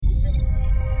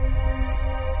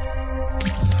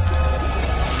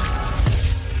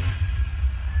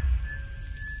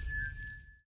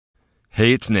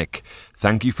Hey, it's Nick.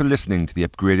 Thank you for listening to the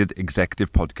Upgraded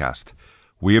Executive Podcast.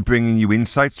 We are bringing you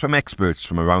insights from experts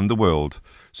from around the world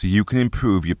so you can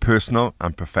improve your personal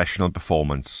and professional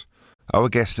performance. Our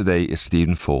guest today is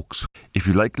Stephen Fowlkes. If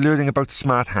you like learning about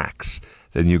smart hacks,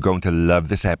 then you're going to love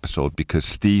this episode because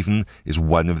Stephen is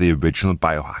one of the original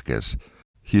biohackers.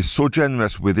 He is so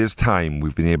generous with his time,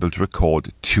 we've been able to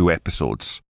record 2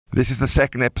 episodes. This is the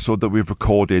second episode that we've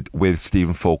recorded with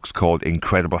Stephen Fowlkes called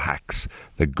Incredible Hacks,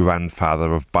 the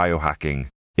grandfather of biohacking.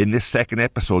 In this second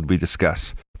episode, we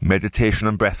discuss meditation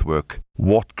and breathwork,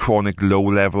 what chronic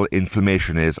low-level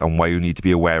inflammation is and why you need to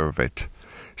be aware of it,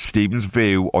 Stephen's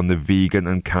view on the vegan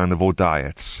and carnivore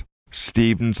diets,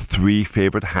 Stephen's 3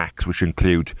 favourite hacks, which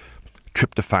include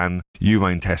tryptophan,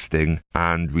 urine testing,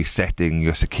 and resetting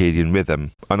your circadian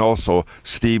rhythm, and also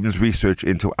Stephen's research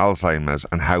into Alzheimer's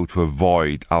and how to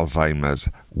avoid Alzheimer's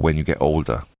when you get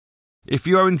older. If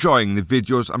you are enjoying the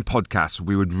videos and podcasts,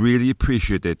 we would really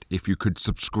appreciate it if you could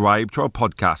subscribe to our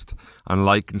podcast and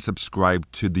like and subscribe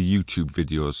to the YouTube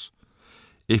videos.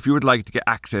 If you would like to get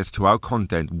access to our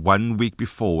content 1 week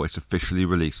before it's officially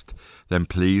released, then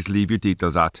please leave your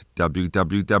details at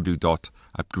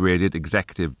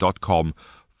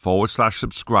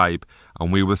www.upgradedexecutive.com/subscribe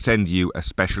and we will send you a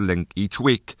special link each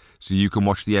week so you can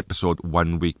watch the episode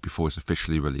 1 week before it's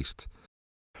officially released.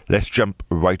 Let's jump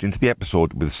right into the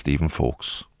episode with Stephen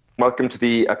Fowlkes. Welcome to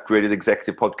the Upgraded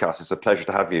Executive Podcast. It's a pleasure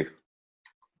to have you.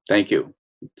 Thank you.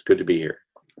 It's good to be here.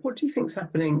 What do you think's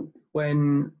happening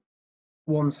when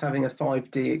one's having a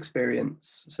 5D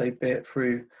experience, so be it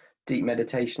through deep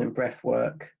meditation and breath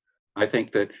work? I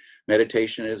think that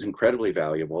meditation is incredibly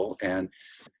valuable. And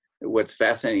what's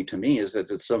fascinating to me is that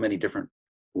there's so many different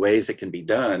ways it can be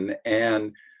done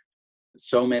and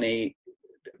so many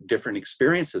different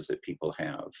experiences that people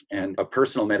have. And a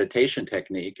personal meditation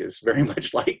technique is very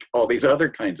much like all these other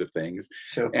kinds of things.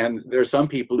 Sure. And there are some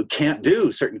people who can't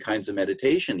do certain kinds of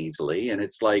meditation easily. And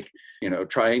it's like,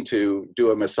 trying to do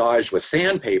a massage with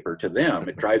sandpaper to them,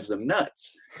 it drives them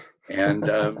nuts. And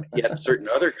yet certain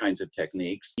other kinds of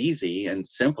techniques, easy and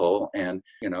simple. And,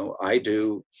 I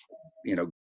do,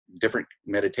 different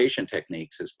meditation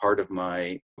techniques as part of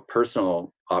my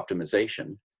personal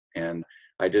optimization. And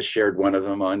I just shared one of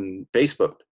them on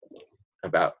Facebook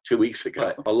about 2 weeks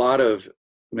ago. A lot of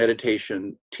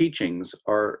meditation teachings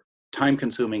are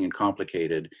time-consuming and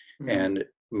complicated, and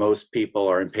most people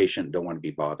are impatient and don't want to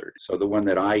be bothered. So the one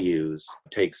that I use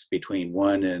takes between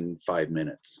 1 and 5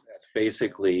 minutes. That's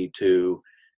basically to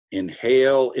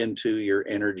inhale into your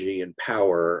energy and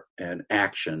power and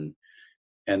action,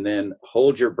 and then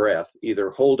hold your breath. Either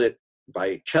hold it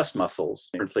by chest muscles,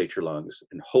 inflate your lungs,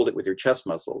 and hold it with your chest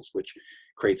muscles, which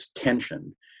creates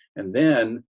tension. And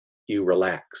then you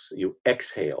relax, you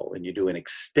exhale, and you do an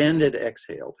extended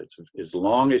exhale that's as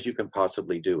long as you can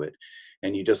possibly do it.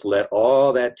 And you just let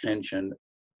all that tension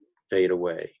fade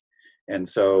away. And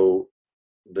so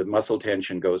the muscle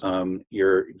tension goes,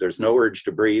 there's no urge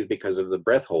to breathe because of the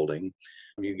breath holding.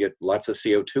 You get lots of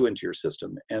CO2 into your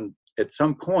system. And at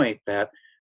some point, that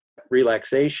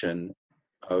relaxation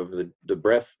of the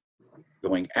breath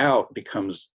going out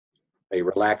becomes a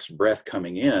relaxed breath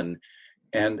coming in.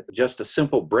 And just a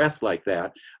simple breath like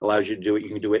that allows you to do it. You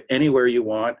can do it anywhere you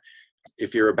want.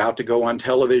 If you're about to go on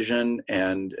television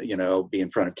and, be in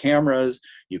front of cameras,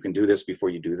 you can do this before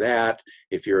you do that.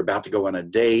 If you're about to go on a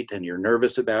date and you're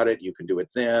nervous about it, you can do it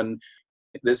then.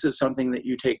 This is something that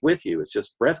you take with you. It's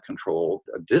just breath control,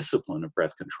 a discipline of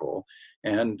breath control.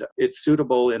 And it's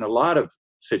suitable in a lot of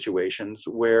situations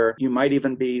where you might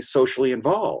even be socially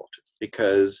involved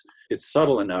because it's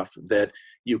subtle enough that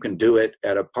you can do it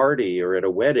at a party or at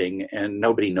a wedding and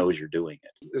nobody knows you're doing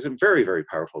it. It's a very, very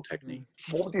powerful technique.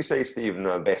 What would you say, Stephen,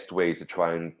 are the best ways to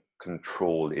try and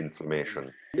control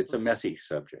inflammation? It's a messy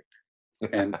subject.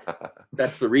 And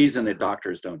that's the reason that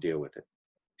doctors don't deal with it.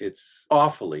 It's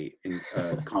awfully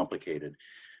complicated.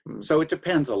 So it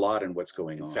depends a lot on what's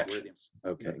going on. Infections.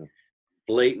 Okay.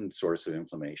 Blatant source of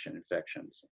inflammation,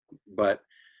 infections. But,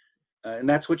 and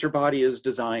that's what your body is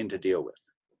designed to deal with.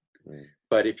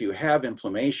 But if you have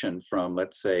inflammation from,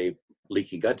 let's say,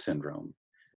 leaky gut syndrome,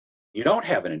 you don't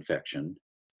have an infection.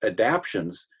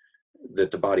 Adaptions that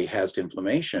the body has to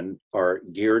inflammation are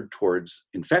geared towards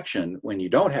infection when you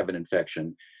don't have an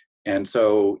infection. And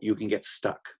so you can get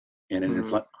stuck in an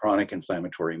chronic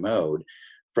inflammatory mode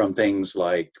from things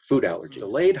like food allergies,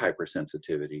 delayed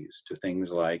hypersensitivities to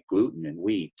things like gluten and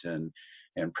wheat and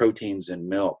proteins in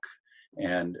milk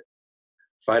and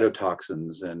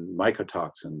phytotoxins and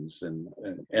mycotoxins and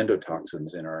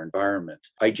endotoxins in our environment.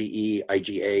 IgE,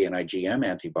 IgA, and IgM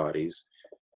antibodies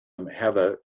have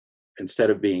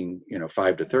instead of being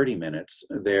 5 to 30 minutes,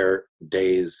 they're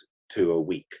days to a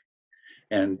week.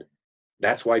 And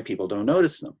that's why people don't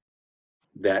notice them.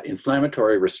 That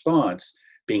inflammatory response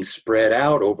being spread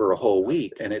out over a whole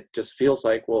week. And it just feels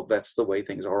like, well, that's the way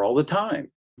things are all the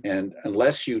time. And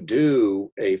unless you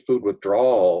do a food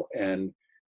withdrawal and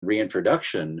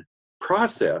reintroduction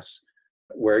process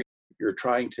where you're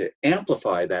trying to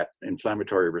amplify that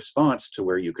inflammatory response to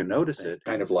where you can notice it,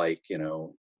 kind of like,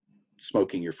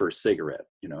 smoking your first cigarette.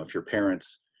 If your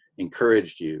parents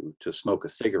encouraged you to smoke a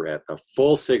cigarette, a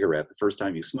full cigarette, the first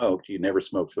time you smoked, you never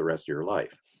smoked for the rest of your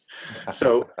life.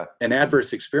 So an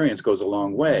adverse experience goes a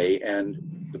long way. And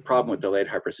the problem with delayed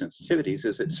hypersensitivities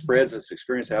is it spreads this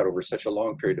experience out over such a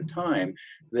long period of time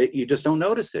that you just don't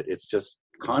notice it. It's just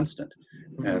constant.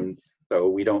 And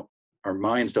so our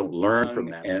minds don't learn from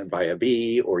that. And by a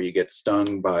bee, or you get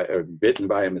stung by or bitten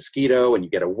by a mosquito and you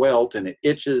get a welt and it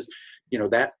itches,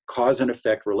 that cause and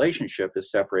effect relationship is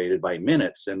separated by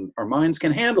minutes, and our minds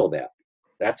can handle that.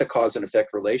 That's a cause and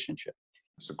effect relationship.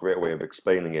 It's a great way of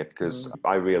explaining it, because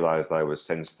I realized I was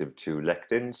sensitive to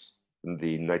lectins,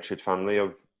 the nightshade family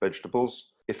of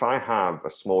vegetables. If I have a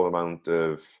small amount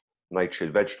of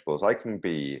nightshade vegetables, I can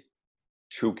be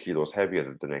 2 kilos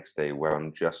heavier the next day, where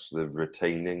I'm just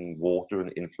retaining water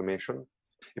and inflammation.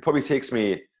 It probably takes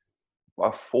me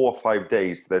 4 or 5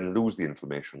 days to then lose the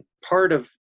inflammation. Part of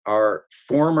our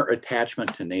former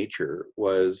attachment to nature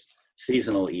was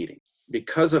seasonal eating.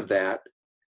 Because of that,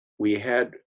 we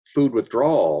had food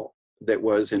withdrawal that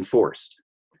was enforced.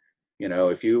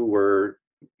 If you were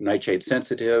nightshade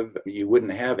sensitive, you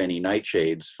wouldn't have any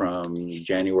nightshades from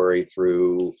January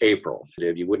through April.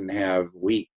 You wouldn't have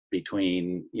wheat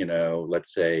between,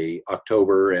 let's say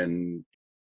October and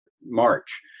March.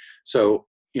 So,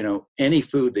 any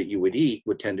food that you would eat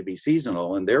would tend to be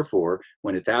seasonal. And therefore,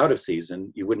 when it's out of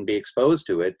season, you wouldn't be exposed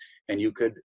to it. And you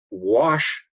could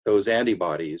wash those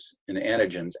antibodies and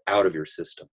antigens out of your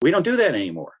system. We don't do that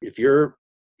anymore. If you're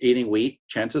eating wheat,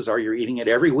 chances are you're eating it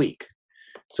every week.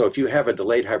 So if you have a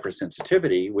delayed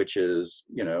hypersensitivity, which is,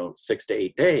 6 to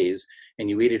 8 days, and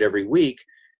you eat it every week,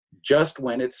 just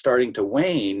when it's starting to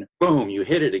wane, boom, you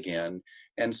hit it again.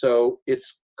 And so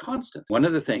it's constant. One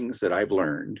of the things that I've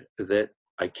learned that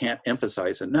I can't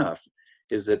emphasize enough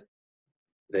is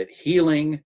that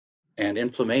healing and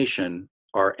inflammation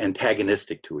are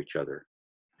antagonistic to each other.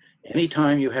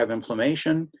 Anytime you have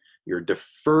inflammation, you're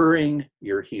deferring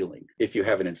your healing. If you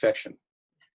have an infection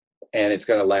and it's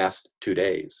going to last 2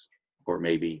 days or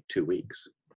maybe 2 weeks,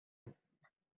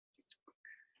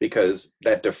 because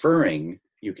that deferring,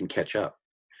 you can catch up.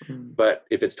 But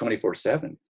if it's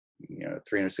 24/7,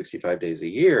 365 days a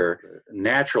year,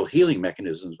 natural healing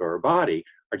mechanisms of our body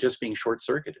are just being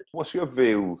short-circuited. What's your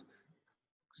view,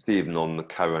 Stephen, on the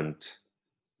current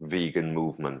vegan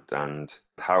movement and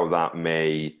how that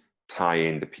may tie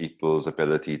into people's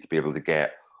ability to be able to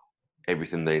get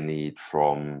everything they need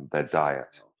from their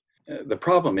diet? The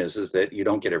problem is that you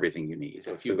don't get everything you need.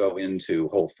 So if you go into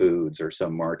Whole Foods or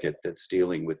some market that's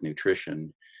dealing with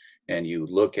nutrition and you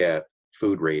look at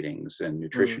food ratings and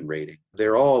nutrition rating,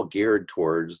 they're all geared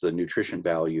towards the nutrition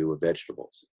value of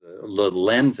vegetables. The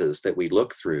lenses that we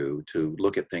look through to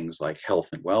look at things like health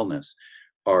and wellness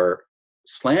are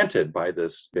slanted by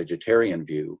this vegetarian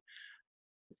view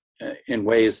in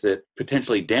ways that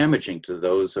potentially damaging to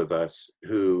those of us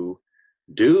who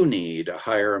do need a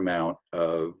higher amount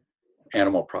of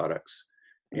animal products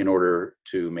in order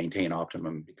to maintain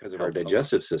optimum, because of our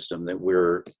digestive system, that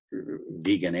we're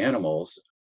vegan animals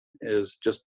is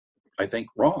just, I think,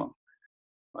 wrong.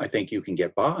 I think you can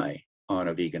get by on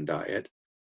a vegan diet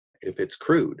if it's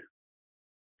crude,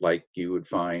 like you would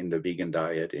find a vegan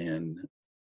diet in,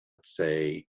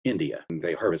 say, India.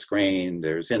 They harvest grain,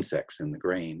 there's insects in the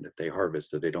grain that they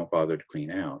harvest that they don't bother to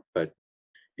clean out. But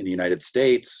in the United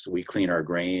States, we clean our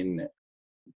grain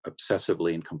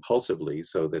obsessively and compulsively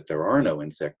so that there are no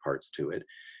insect parts to it.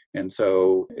 And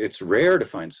so it's rare to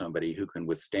find somebody who can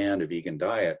withstand a vegan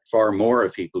diet. Far more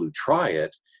of people who try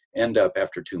it end up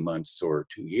after 2 months or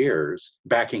 2 years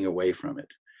backing away from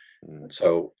it.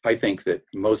 So I think that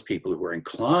most people who are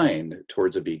inclined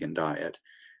towards a vegan diet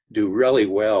do really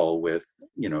well with,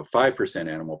 5%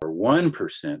 animal or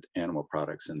 1% animal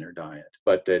products in their diet,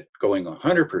 but that going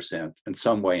 100% in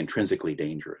some way intrinsically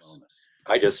dangerous.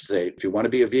 I just say, if you want to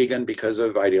be a vegan because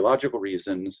of ideological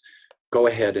reasons, go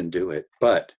ahead and do it.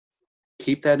 But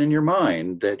keep that in your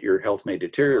mind that your health may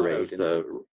deteriorate. The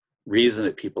reason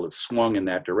that people have swung in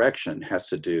that direction has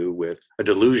to do with a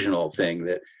delusional thing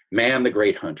that man, the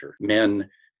great hunter, men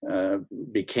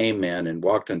became men and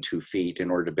walked on 2 feet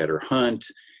in order to better hunt.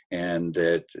 And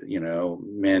that,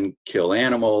 men kill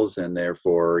animals and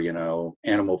therefore,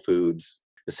 animal foods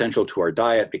essential to our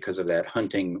diet because of that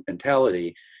hunting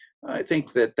mentality. I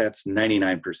think that that's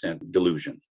 99%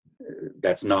 delusion.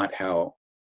 That's not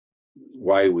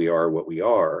why we are what we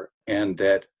are. And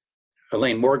that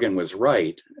Elaine Morgan was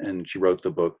right, and she wrote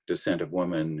the book Descent of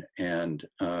Woman and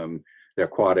The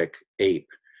Aquatic Ape,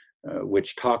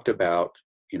 which talked about,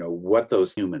 what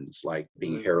those humans like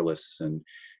being hairless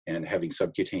and having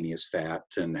subcutaneous fat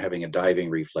and having a diving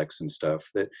reflex and stuff,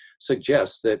 that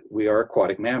suggests that we are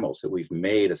aquatic mammals, that we've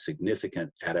made a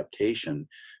significant adaptation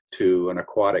to an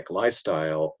aquatic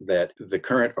lifestyle, that the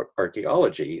current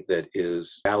archaeology that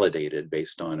is validated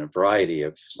based on a variety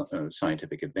of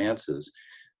scientific advances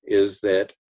is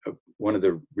that one of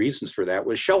the reasons for that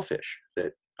was shellfish,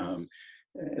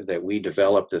 that we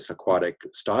developed this aquatic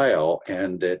style,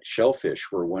 and that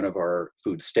shellfish were one of our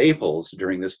food staples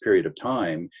during this period of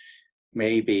time,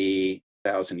 maybe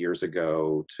 1,000 years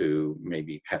ago to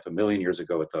maybe 500,000 years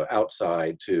ago at the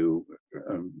outside to,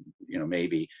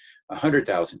 maybe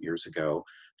 100,000 years ago,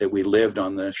 that we lived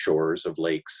on the shores of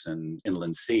lakes and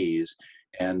inland seas,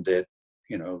 and that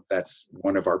that's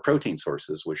one of our protein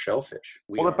sources was shellfish.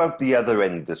 What about the other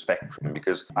end of the spectrum?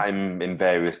 Because I'm in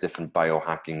various different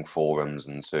biohacking forums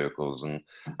and circles, and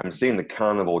I'm seeing the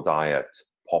carnivore diet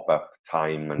pop up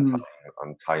time and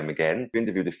time again. I've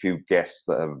interviewed a few guests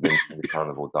that have been to the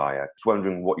carnivore diet. Just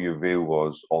wondering what your view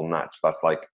was on that. So that's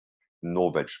like no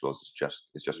vegetables,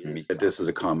 it's just meat. This is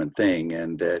a common thing,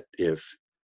 and that if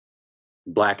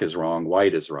black is wrong,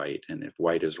 white is right, and if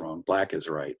white is wrong, black is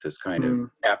right, this kind of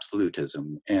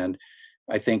absolutism. And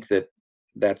I think that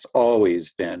that's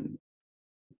always been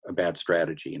a bad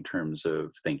strategy in terms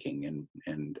of thinking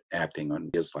and acting on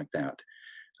ideas like that.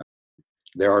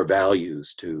 There are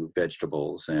values to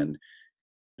vegetables, and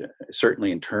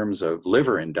certainly in terms of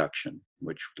liver induction,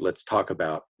 which let's talk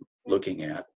about looking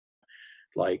at,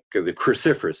 like the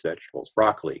cruciferous vegetables,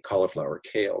 broccoli, cauliflower,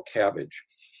 kale, cabbage,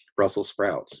 Brussels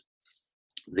sprouts.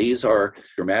 These are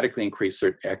dramatically increased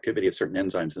activity of certain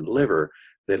enzymes in the liver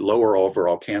that lower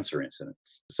overall cancer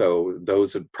incidence. So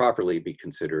those would properly be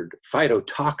considered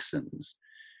phytotoxins.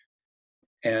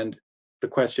 And the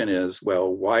question is,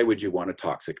 well, why would you want a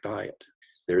toxic diet?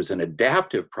 There's an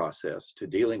adaptive process to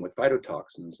dealing with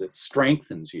phytotoxins that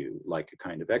strengthens you like a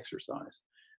kind of exercise,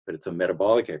 but it's a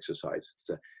metabolic exercise. It's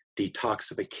a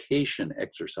detoxification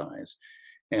exercise.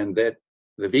 And that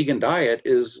the vegan diet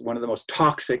is one of the most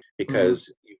toxic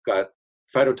because you've got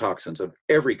phytotoxins of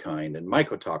every kind and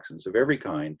mycotoxins of every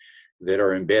kind that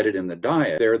are embedded in the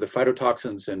diet. They're the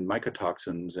phytotoxins and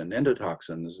mycotoxins and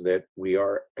endotoxins that we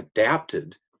are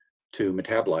adapted to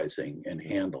metabolizing and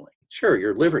handling. Sure,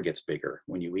 your liver gets bigger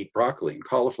when you eat broccoli and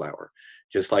cauliflower,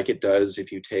 just like it does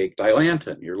if you take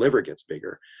Dilantin, your liver gets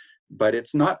bigger. But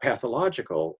it's not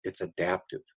pathological, it's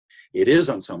adaptive. It is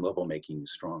on some level making you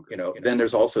stronger. Then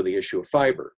there's also the issue of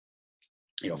fiber.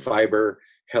 Fiber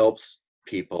helps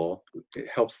people, it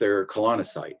helps their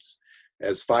colonocytes.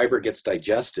 As fiber gets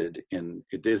digested,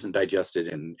 it isn't digested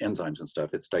in enzymes and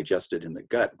stuff, it's digested in the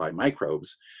gut by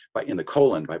microbes, in the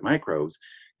colon by microbes.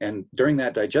 And during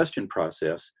that digestion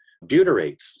process,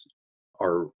 butyrates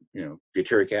are,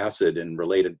 butyric acid and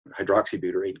related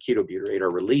hydroxybutyrate, ketobutyrate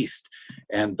are released,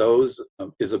 and those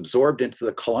is absorbed into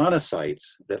the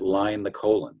colonocytes that line the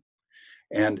colon.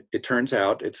 And it turns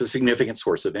out it's a significant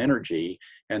source of energy,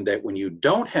 and that when you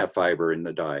don't have fiber in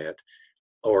the diet,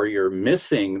 or you're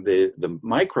missing the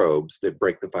microbes that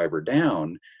break the fiber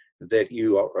down, that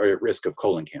you are at risk of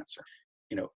colon cancer.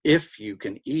 If you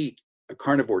can eat a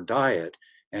carnivore diet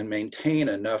and maintain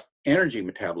enough energy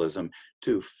metabolism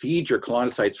to feed your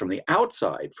colonocytes from the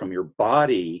outside, from your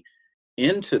body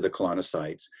into the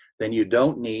colonocytes, then you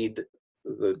don't need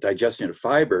the digestion of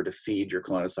fiber to feed your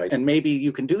colonocytes. And maybe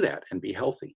you can do that and be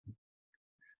healthy.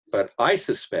 But I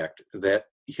suspect that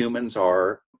humans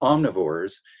are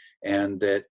omnivores, and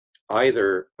that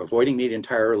either avoiding meat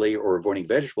entirely or avoiding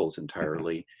vegetables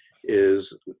entirely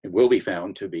will be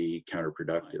found to be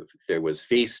counterproductive. There was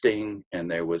feasting and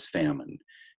there was famine.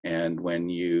 And when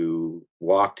you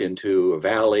walked into a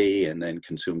valley and then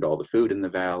consumed all the food in the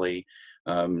valley,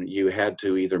 you had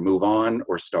to either move on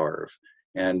or starve.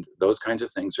 And those kinds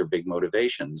of things are big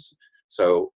motivations.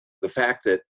 So the fact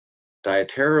that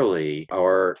dietarily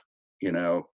our,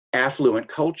 affluent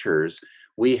cultures,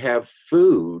 we have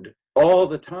food all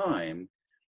the time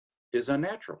is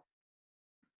unnatural.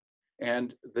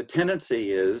 And the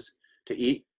tendency is to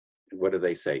eat, what do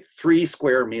they say, 3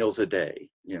 square meals a day,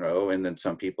 and then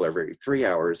some people every 3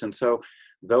 hours. And so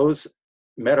those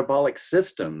metabolic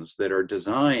systems that are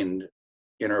designed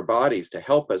in our bodies to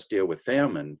help us deal with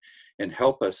famine and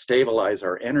help us stabilize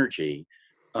our energy,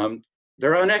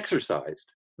 they're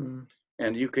unexercised.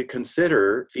 And you could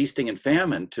consider feasting and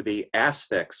famine to be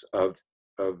aspects of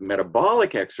of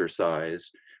metabolic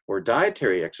exercise or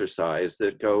dietary exercise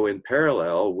that go in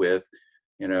parallel with,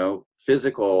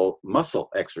 physical muscle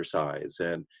exercise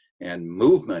and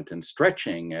movement and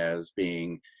stretching as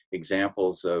being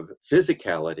examples of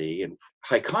physicality. And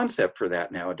high concept for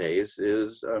that nowadays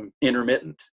is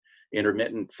intermittent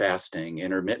fasting,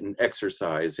 intermittent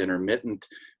exercise, intermittent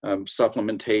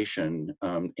supplementation,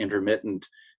 intermittent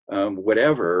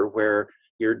whatever, where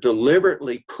you're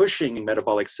deliberately pushing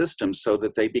metabolic systems so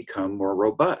that they become more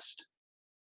robust.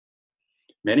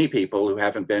 Many people who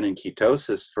haven't been in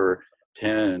ketosis for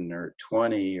 10 or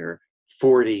 20 or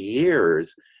 40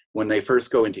 years, when they first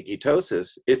go into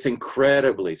ketosis, it's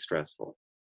incredibly stressful.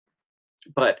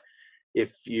 But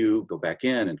if you go back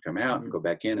in and come out and go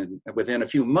back in, and within a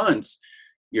few months,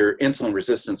 your insulin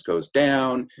resistance goes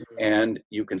down and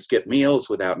you can skip meals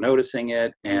without noticing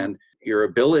it. And your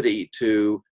ability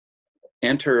to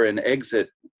enter and exit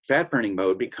fat burning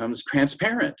mode becomes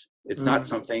transparent. It's not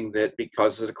something that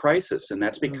causes a crisis. And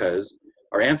that's because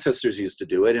our ancestors used to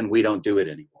do it and we don't do it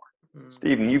anymore.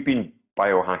 Stephen, you've been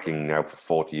biohacking now for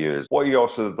 40 years. What are your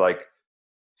sort of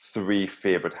 3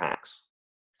 favorite hacks?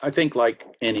 I think like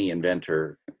any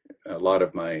inventor, a lot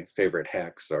of my favorite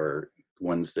hacks are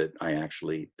ones that I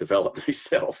actually developed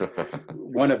myself.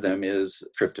 One of them is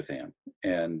tryptophan.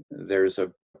 And there's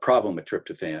a problem with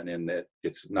tryptophan in that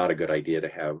it's not a good idea to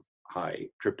have high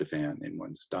tryptophan in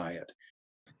one's diet.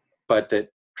 But that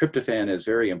tryptophan is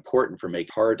very important for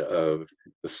making part of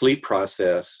the sleep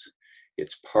process.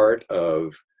 It's part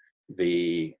of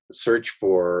the search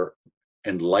for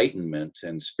enlightenment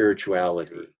and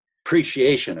spirituality,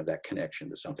 appreciation of that connection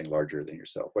to something larger than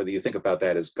yourself, whether you think about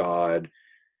that as God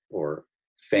or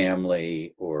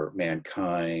family or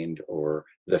mankind or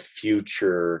the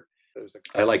future.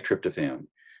 I like tryptophan.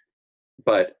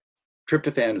 But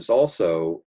tryptophan is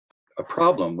also a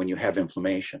problem when you have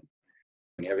inflammation.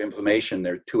 When you have inflammation,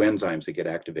 there are 2 enzymes that get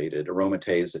activated,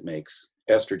 aromatase that makes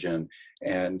estrogen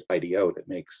and IDO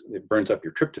that burns up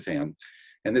your tryptophan.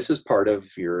 And this is part of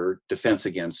your defense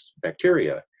against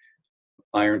bacteria.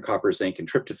 Iron, copper, zinc, and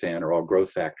tryptophan are all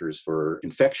growth factors for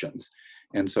infections.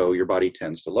 And so your body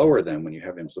tends to lower them when you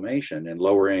have inflammation. And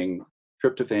lowering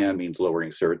tryptophan means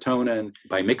lowering serotonin.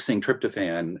 By mixing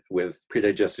tryptophan with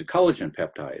predigested collagen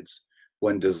peptides,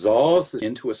 one dissolves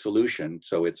into a solution,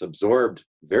 so it's absorbed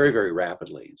very, very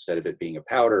rapidly. Instead of it being a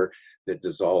powder that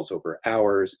dissolves over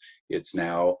hours, it's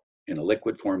now in a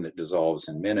liquid form that dissolves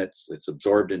in minutes. It's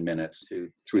absorbed in minutes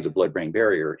through the blood-brain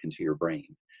barrier into your brain.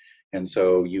 And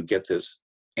so you get this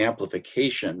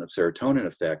amplification of serotonin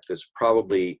effect that's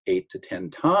probably 8 to 10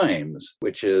 times,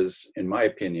 which is, in my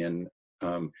opinion,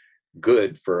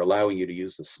 good for allowing you to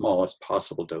use the smallest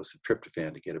possible dose of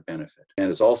tryptophan to get a benefit.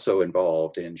 And is also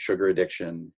involved in sugar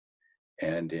addiction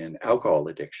and in alcohol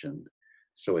addiction.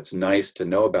 So it's nice to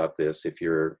know about this if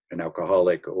you're an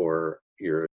alcoholic or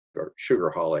you're a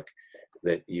sugarholic,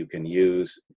 that you can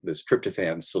use this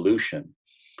tryptophan solution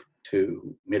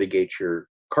to mitigate your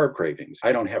carb cravings.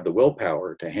 I don't have the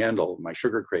willpower to handle my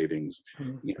sugar cravings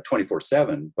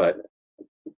 24/7, but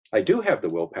I do have the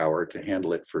willpower to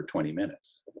handle it for 20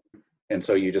 minutes. And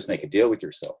so you just make a deal with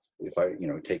yourself. If I,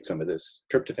 take some of this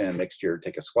tryptophan mixture,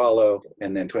 take a swallow,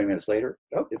 and then 20 minutes later,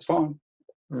 it's gone.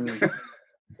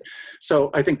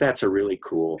 So I think that's a really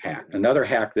cool hack. Another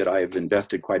hack that I've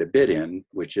invested quite a bit in,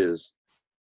 which is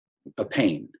a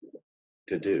pain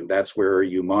to do. That's where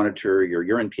you monitor your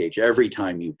urine pH every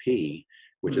time you pee,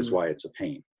 which is why it's a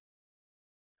pain.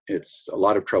 It's a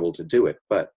lot of trouble to do it,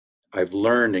 but I've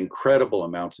learned incredible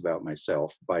amounts about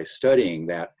myself by studying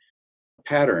that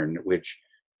pattern, which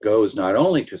goes not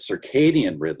only to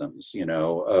circadian rhythms,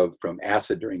 of from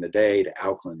acid during the day to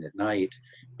alkaline at night,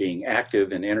 being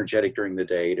active and energetic during the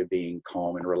day to being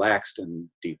calm and relaxed and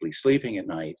deeply sleeping at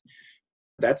night.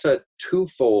 That's a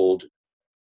 2-fold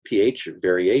pH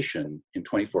variation in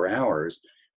 24 hours,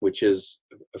 which is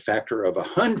a factor of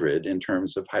 100 in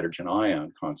terms of hydrogen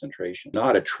ion concentration.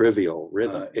 Not a trivial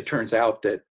rhythm. It turns out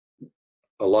that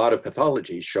a lot of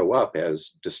pathologies show up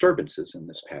as disturbances in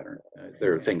this pattern.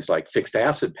 There are things like fixed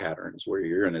acid patterns where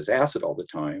your urine is acid all the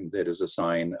time that is a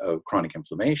sign of chronic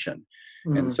inflammation.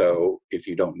 And so if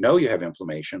you don't know you have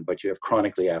inflammation, but you have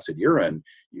chronically acid urine,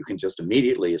 you can just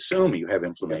immediately assume you have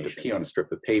inflammation. You have to pee on a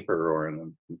strip of paper or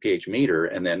on a pH meter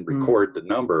and then record the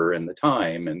number and the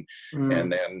time and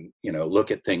then, look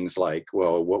at things like,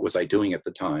 well, what was I doing at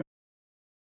the time?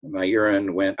 My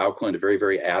urine went alkaline to very,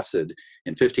 very acid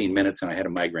in 15 minutes and I had a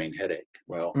migraine headache.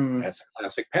 Well, that's a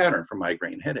classic pattern for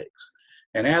migraine headaches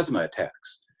and asthma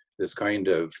attacks. This kind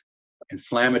of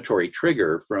inflammatory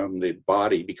trigger from the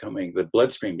body the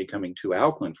bloodstream becoming too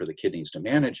alkaline for the kidneys to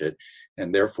manage it.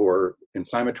 And therefore,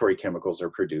 inflammatory chemicals are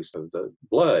produced of the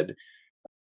blood.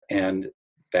 And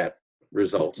that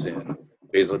results in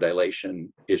vasodilation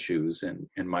issues and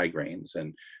migraines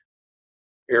and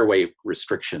airway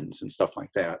restrictions and stuff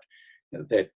like that,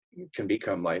 that can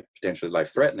become potentially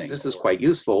life-threatening. This is quite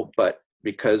useful, but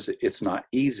because it's not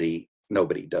easy,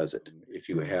 nobody does it. If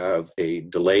you have a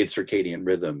delayed circadian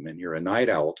rhythm and you're a night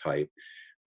owl type,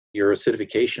 your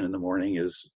acidification in the morning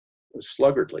is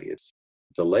sluggardly. It's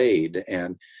delayed.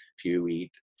 And if you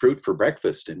eat fruit for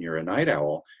breakfast and you're a night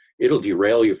owl, it'll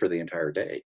derail you for the entire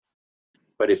day.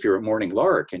 But if you're a morning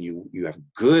lark and you have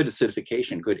good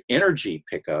acidification, good energy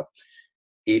pickup,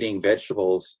 eating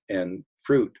vegetables and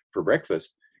fruit for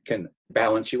breakfast can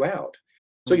balance you out.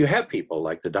 So you have people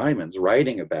like the Diamonds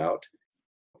writing about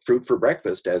fruit for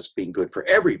breakfast as being good for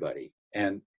everybody.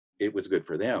 And it was good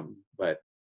for them. But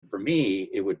for me,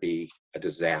 it would be a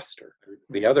disaster.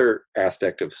 The other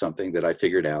aspect of something that I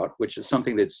figured out, which is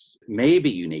something that's maybe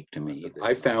unique to me,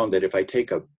 I found that if I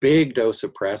take a big dose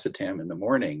of piracetam in the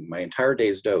morning, my entire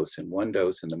day's dose in one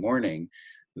dose in the morning,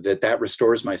 that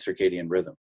restores my circadian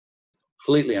rhythm.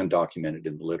 Completely undocumented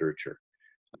in the literature.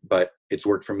 But it's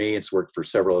worked for me, it's worked for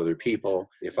several other people.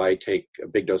 If I take a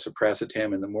big dose of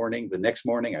piracetam in the morning, the next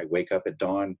morning I wake up at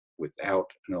dawn without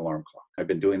an alarm clock. I've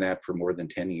been doing that for more than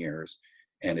 10 years,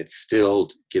 and it's still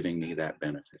giving me that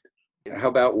benefit. How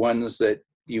about ones that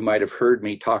you might have heard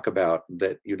me talk about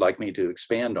that you'd like me to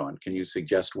expand on? Can you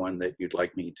suggest one that you'd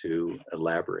like me to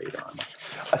elaborate on?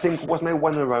 I think, wasn't there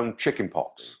one around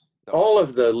chickenpox? All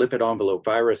of the lipid envelope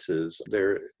viruses,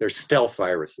 they're stealth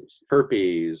viruses.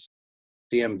 Herpes,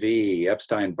 CMV,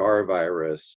 Epstein-Barr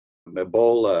virus,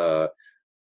 Ebola,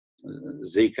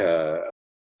 Zika,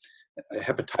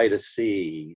 hepatitis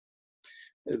C.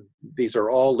 These are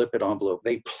all lipid envelope.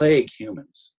 They plague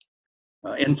humans.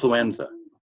 Influenza,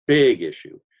 big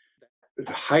issue.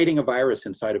 Hiding a virus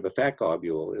inside of a fat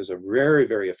globule is a very,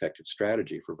 very effective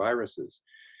strategy for viruses.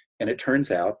 And it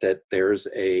turns out that there's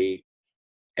a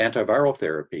antiviral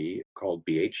therapy called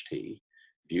BHT,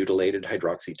 butylated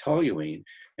hydroxytoluene,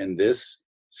 and this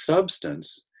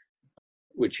substance,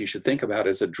 which you should think about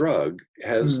as a drug,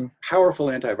 has powerful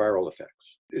antiviral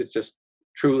effects. It's just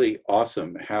truly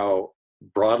awesome how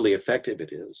broadly effective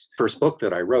it is. First book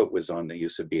that I wrote was on the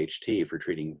use of BHT for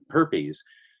treating herpes,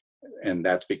 and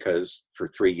that's because for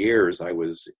 3 years I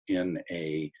was in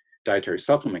a dietary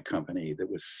supplement company that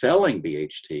was selling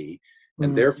BHT,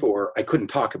 and therefore I couldn't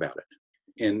talk about it.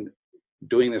 In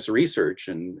doing this research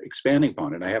and expanding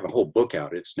upon it, I have a whole book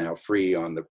out. It's now free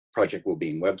on the Project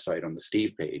Wellbeing website on the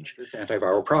Steve page. This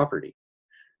antiviral property.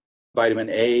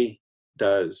 Vitamin A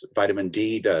does, vitamin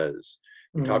D does.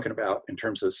 I'm talking about in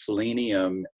terms of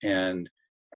selenium and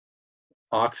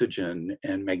oxygen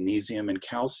and magnesium and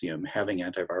calcium having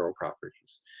antiviral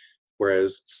properties.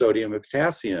 Whereas sodium and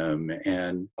potassium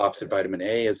and opposite vitamin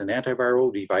A as an antiviral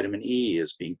would be vitamin E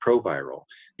as being proviral.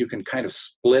 You can kind of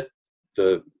split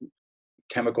the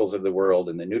chemicals of the world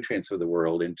and the nutrients of the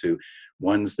world into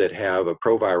ones that have a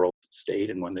proviral state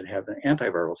and one that have an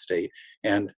antiviral state.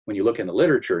 And when you look in the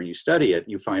literature and you study it,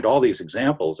 you find all these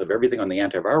examples of everything on the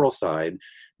antiviral side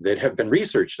that have been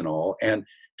researched and all. And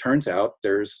turns out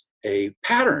there's a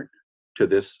pattern to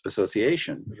this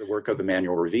association. The work of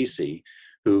Emmanuel Ravisi,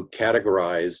 who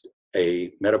categorized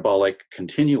a metabolic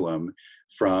continuum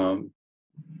from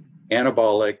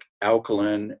anabolic,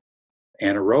 alkaline,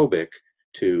 anaerobic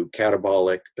to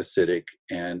catabolic, acidic,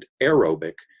 and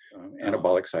aerobic.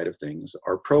 Anabolic side of things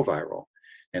are proviral,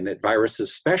 and that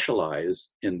viruses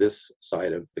specialize in this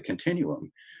side of the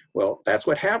continuum. Well, that's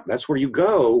what happens. That's where you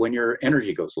go when your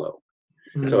energy goes low.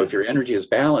 So if your energy is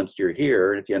balanced, you're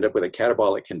here. And if you end up with a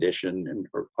catabolic condition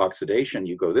or oxidation,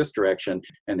 you go this direction.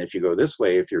 And if you go this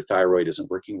way, if your thyroid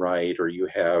isn't working right, or you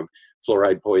have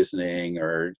fluoride poisoning,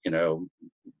 or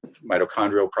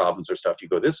mitochondrial problems or stuff, you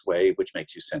go this way, which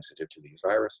makes you sensitive to these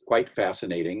viruses. Quite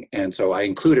fascinating. And so I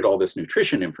included all this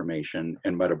nutrition information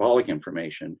and metabolic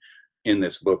information in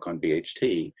this book on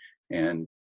BHT, and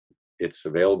it's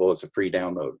available as a free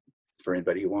download for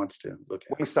anybody who wants to look at it.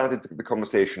 When we started the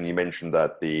conversation, you mentioned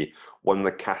that one of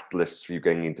the catalysts for you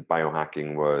getting into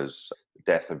biohacking was the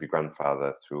death of your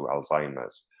grandfather through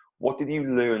Alzheimer's. What did you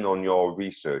learn on your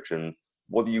research, and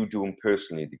what are you doing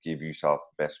personally to give yourself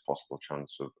the best possible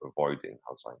chance of avoiding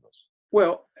Alzheimer's?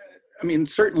 Well, I mean,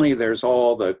 certainly there's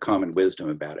all the common wisdom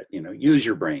about it. Use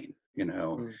your brain,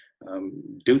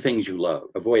 do things you love.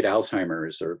 Avoid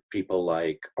Alzheimer's, or people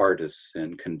like artists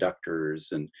and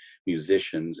conductors and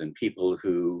musicians and people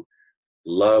who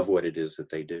love what it is that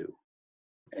they do.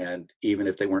 And even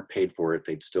if they weren't paid for it,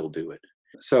 they'd still do it.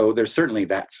 So there's certainly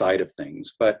that side of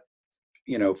things. But,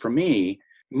 for me,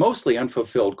 mostly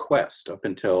unfulfilled quest up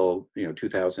until,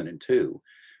 2002,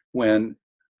 when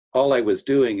all I was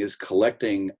doing is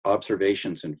collecting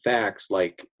observations and facts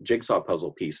like jigsaw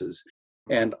puzzle pieces.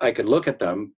 And I could look at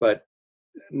them, but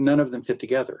none of them fit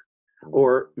together.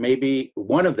 Or maybe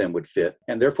one of them would fit,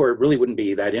 and therefore it really wouldn't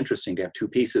be that interesting to have two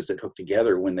pieces that hook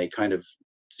together when they kind of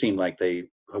seem like they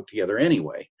hook together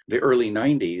anyway. The early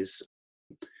 90s,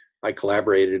 I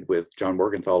collaborated with John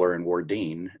Morgenthaler and Ward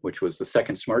Dean, which was the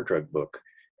second Smart Drug book.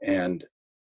 And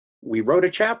we wrote a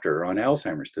chapter on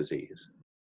Alzheimer's disease.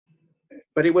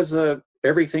 But it was a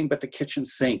everything but the kitchen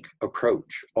sink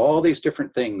approach. All these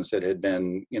different things that had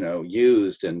been,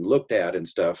 used and looked at and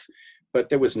stuff, but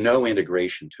there was no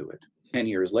integration to it. 10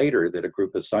 years later, that a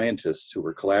group of scientists who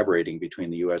were collaborating between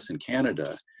the US and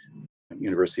Canada,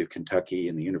 University of Kentucky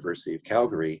and the University of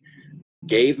Calgary,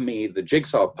 gave me the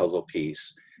jigsaw puzzle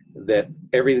piece that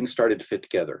everything started to fit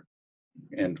together.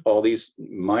 And all these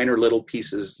minor little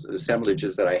pieces,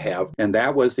 assemblages that I have. And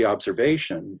that was the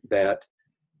observation that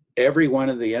every one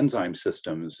of the enzyme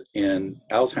systems in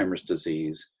Alzheimer's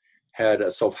disease had a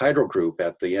sulfhydryl group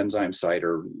at the enzyme site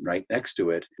or right next to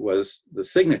it was the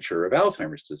signature of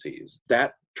Alzheimer's disease.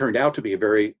 That turned out to be a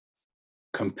very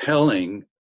compelling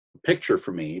picture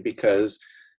for me because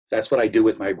that's what I do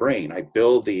with my brain. I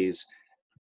build these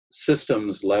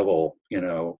systems level,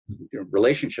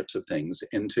 relationships of things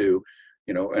into,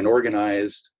 an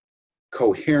organized,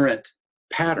 coherent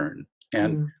pattern.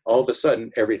 And all of a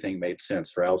sudden, everything made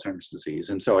sense for Alzheimer's disease.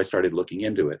 And so I started looking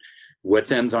into it. What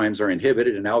enzymes are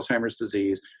inhibited in Alzheimer's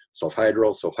disease?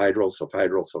 Sulfhydryl, sulfhydryl,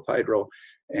 sulfhydryl, sulfhydryl.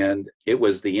 And it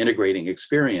was the integrating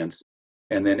experience.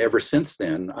 And then ever since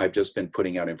then, I've just been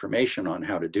putting out information on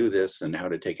how to do this and how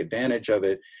to take advantage of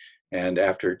it. And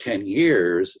after 10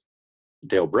 years,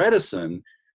 Dale Bredesen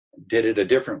did it a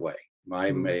different way.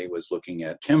 May was looking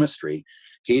at chemistry.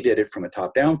 He did it from a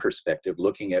top-down perspective,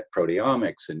 looking at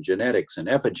proteomics and genetics and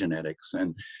epigenetics,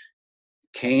 and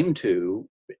came to,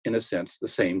 in a sense, the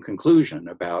same conclusion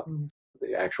about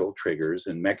the actual triggers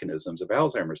and mechanisms of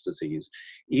Alzheimer's disease,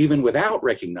 even without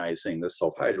recognizing the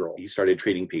sulfhydryl. He started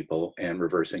treating people and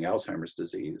reversing Alzheimer's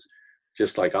disease,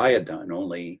 just like I had done,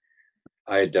 only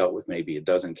I had dealt with maybe a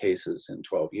dozen cases in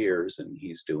 12 years, and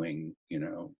he's doing,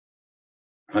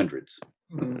 hundreds.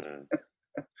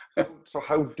 So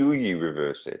how do you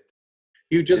reverse it?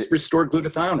 You just restore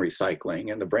glutathione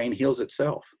recycling and the brain heals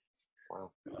itself.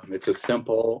 Wow. It's a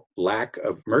simple lack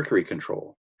of mercury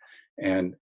control.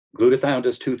 And glutathione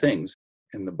does two things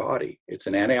in the body. It's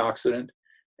an antioxidant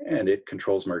and it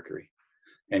controls mercury.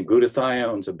 And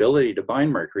glutathione's ability to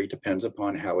bind mercury depends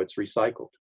upon how it's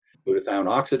recycled. Glutathione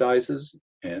oxidizes,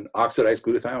 and oxidized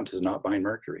glutathione does not bind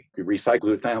mercury. You recycle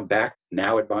glutathione back,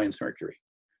 now it binds mercury.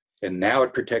 And now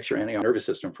it protects your nervous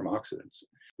system from oxidants.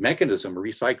 Mechanism of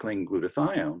recycling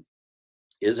glutathione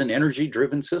is an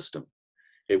energy-driven system.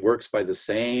 It works by the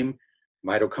same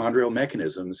mitochondrial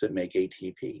mechanisms that make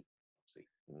ATP.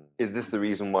 Is this the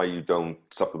reason why you don't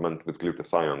supplement with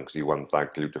glutathione? Because you want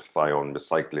that glutathione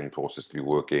recycling process to be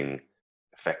working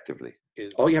effectively?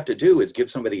 All you have to do is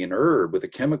give somebody an herb with a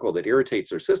chemical that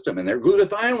irritates their system and their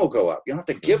glutathione will go up. You don't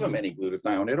have to give them any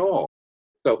glutathione at all.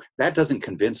 So that doesn't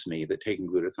convince me that taking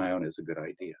glutathione is a good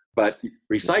idea. But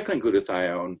recycling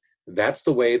glutathione, that's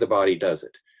the way the body does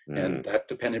it. And that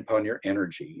depended upon your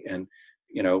energy. And,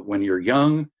 when you're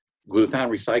young, glutathione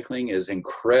recycling is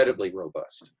incredibly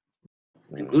robust.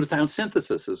 And glutathione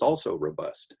synthesis is also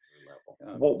robust.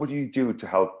 What would you do to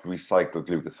help recycle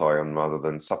glutathione rather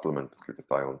than supplement with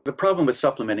glutathione? The problem with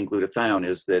supplementing glutathione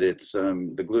is that it's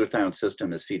the glutathione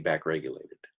system is feedback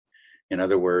regulated. In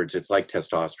other words, it's like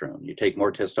testosterone. You take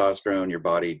more testosterone, your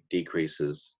body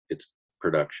decreases its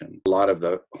production. A lot of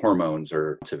the hormones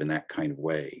are in that kind of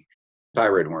way.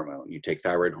 Thyroid hormone, you take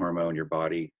thyroid hormone, your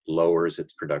body lowers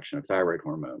its production of thyroid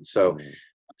hormone. So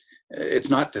it's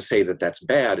not to say that that's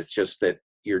bad. It's just that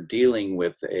you're dealing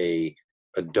with a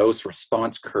dose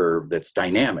response curve that's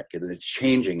dynamic and it's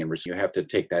changing, and you have to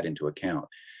take that into account.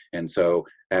 And so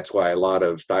that's why a lot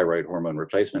of thyroid hormone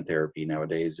replacement therapy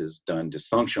nowadays is done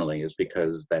dysfunctionally, is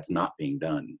because that's not being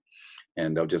done.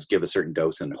 And they'll just give a certain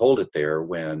dose and hold it there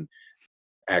when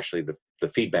actually the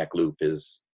feedback loop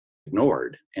is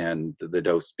ignored and the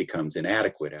dose becomes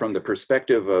inadequate. From the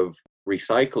perspective of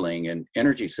recycling and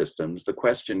energy systems, the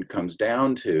question comes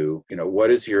down to, what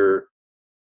is your,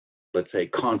 let's say,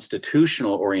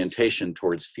 constitutional orientation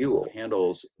towards fuel? It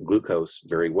handles glucose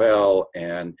very well,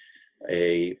 and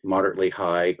a moderately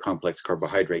high complex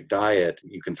carbohydrate diet,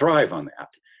 you can thrive on that.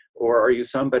 Or are you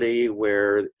somebody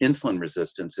where insulin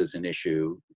resistance is an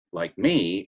issue like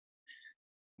me,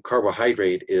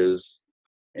 carbohydrate is,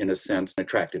 in a sense, an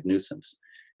attractive nuisance,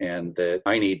 and that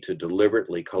I need to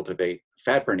deliberately cultivate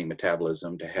fat-burning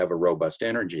metabolism to have a robust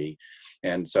energy.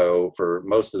 And so for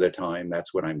most of the time,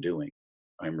 that's what I'm doing.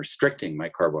 I'm restricting my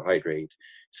carbohydrate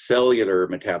cellular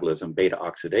metabolism, beta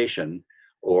oxidation,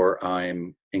 or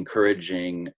I'm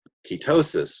encouraging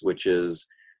ketosis, which is,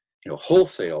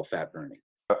 wholesale fat burning.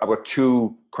 I've got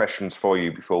two questions for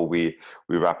you before we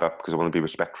wrap up, because I want to be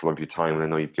respectful of your time, and I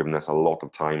know you've given us a lot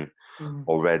of time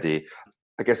already.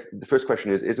 I guess the first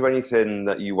question is there anything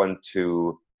that you want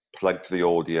to plug to the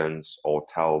audience or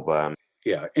tell them?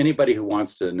 Yeah, anybody who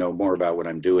wants to know more about what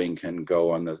I'm doing can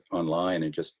go online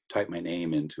and just type my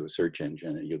name into a search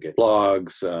engine, and you'll get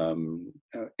blogs,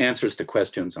 answers to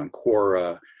questions on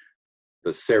Quora, the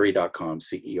CERI.com,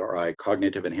 CERI,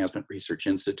 Cognitive Enhancement Research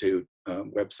Institute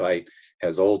website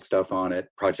has old stuff on it.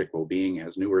 Project Wellbeing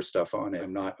has newer stuff on it.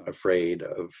 I'm not afraid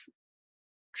of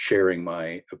sharing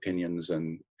my opinions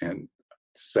and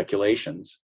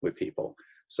speculations with people.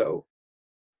 So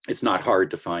it's not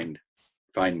hard to find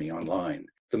me online.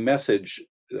 The message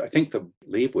I think to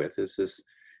leave with is this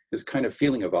kind of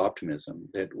feeling of optimism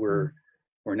that we're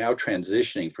now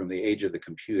transitioning from the age of the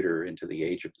computer into the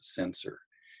age of the sensor.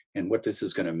 And what this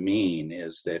is going to mean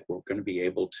is that we're going to be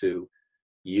able to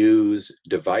use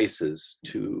devices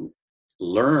to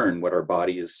learn what our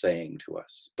body is saying to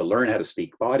us, to learn how to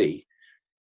speak body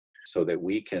so that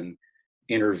we can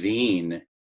intervene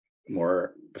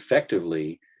more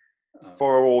effectively.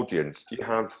 For our audience, do you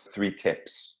have 3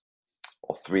 tips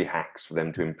or 3 hacks for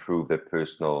them to improve their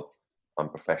personal and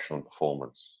professional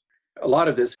performance? A lot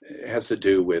of this has to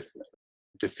do with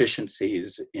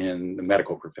deficiencies in the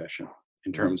medical profession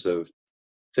in terms of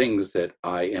things that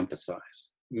I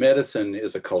emphasize. Medicine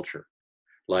is a culture,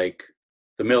 like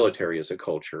the military is a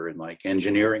culture, and like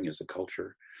engineering is a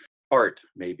culture. Art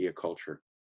may be a culture.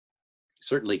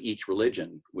 Certainly each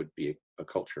religion would be a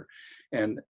culture.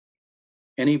 And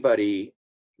anybody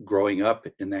growing up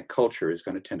in that culture is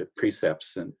going to tend to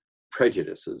precepts and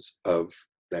prejudices of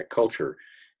that culture.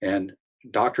 And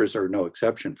doctors are no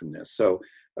exception from this. So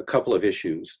a couple of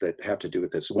issues that have to do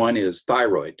with this. One is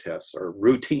thyroid tests are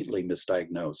routinely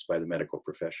misdiagnosed by the medical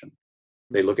profession.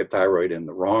 They look at thyroid in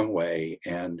the wrong way,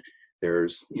 and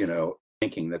there's,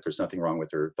 thinking that there's nothing wrong with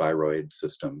their thyroid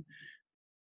system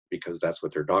because that's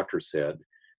what their doctor said,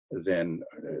 than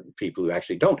people who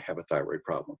actually don't have a thyroid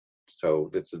problem. So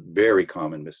that's a very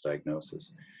common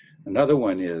misdiagnosis. Another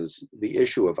one is the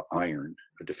issue of iron.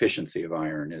 A deficiency of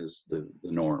iron is the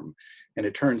norm. And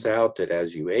it turns out that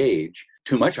as you age,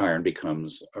 too much iron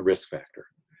becomes a risk factor.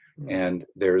 And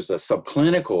there's a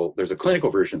clinical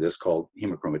version of this called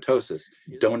hemochromatosis.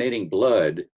 Donating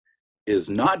blood is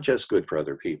not just good for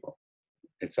other people.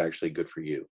 It's actually good for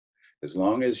you. As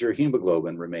long as your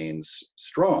hemoglobin remains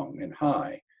strong and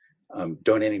high,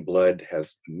 donating blood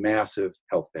has massive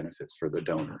health benefits for the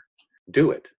donor. Do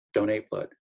it. Donate blood.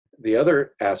 The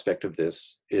other aspect of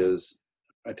this is,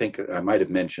 I think I might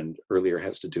have mentioned earlier,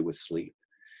 has to do with sleep.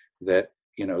 That,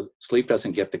 sleep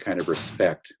doesn't get the kind of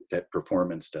respect that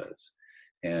performance does.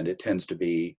 And it tends to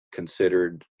be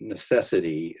considered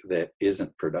necessity that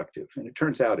isn't productive. And it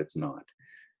turns out it's not.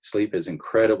 Sleep is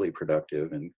incredibly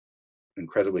productive and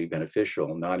incredibly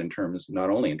beneficial, not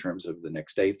only in terms of the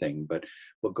next day thing, but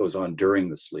what goes on during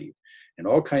the sleep, and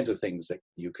all kinds of things that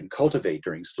you can cultivate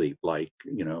during sleep, like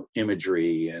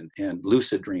imagery and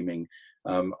lucid dreaming,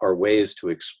 are ways to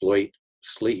exploit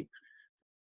sleep.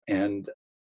 And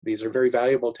these are very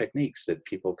valuable techniques that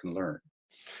people can learn.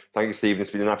 Thank you, Stephen. It's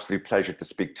been an absolute pleasure to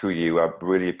speak to you. I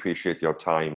really appreciate your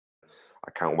time. I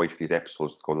can't wait for these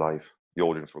episodes to go live. The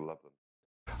audience will love them.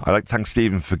 I'd like to thank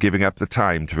Stephen for giving up the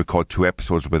time to record 2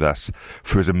 episodes with us,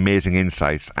 for his amazing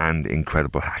insights and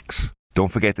incredible hacks.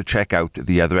 Don't forget to check out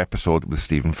the other episode with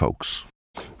Stephen Folkes.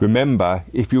 Remember,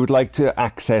 if you would like to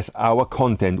access our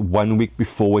content 1 week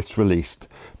before it's released,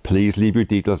 please leave your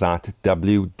details at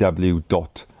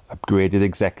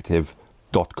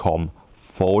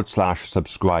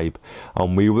www.upgradedexecutive.com/subscribe,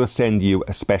 and we will send you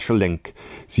a special link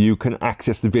so you can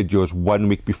access the videos 1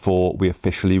 week before we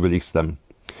officially release them.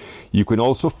 You can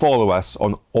also follow us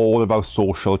on all of our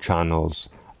social channels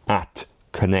at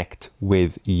Connect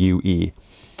with UE,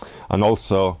 and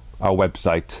also our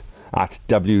website at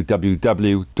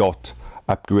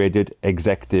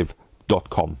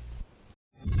www.upgradedexecutive.com.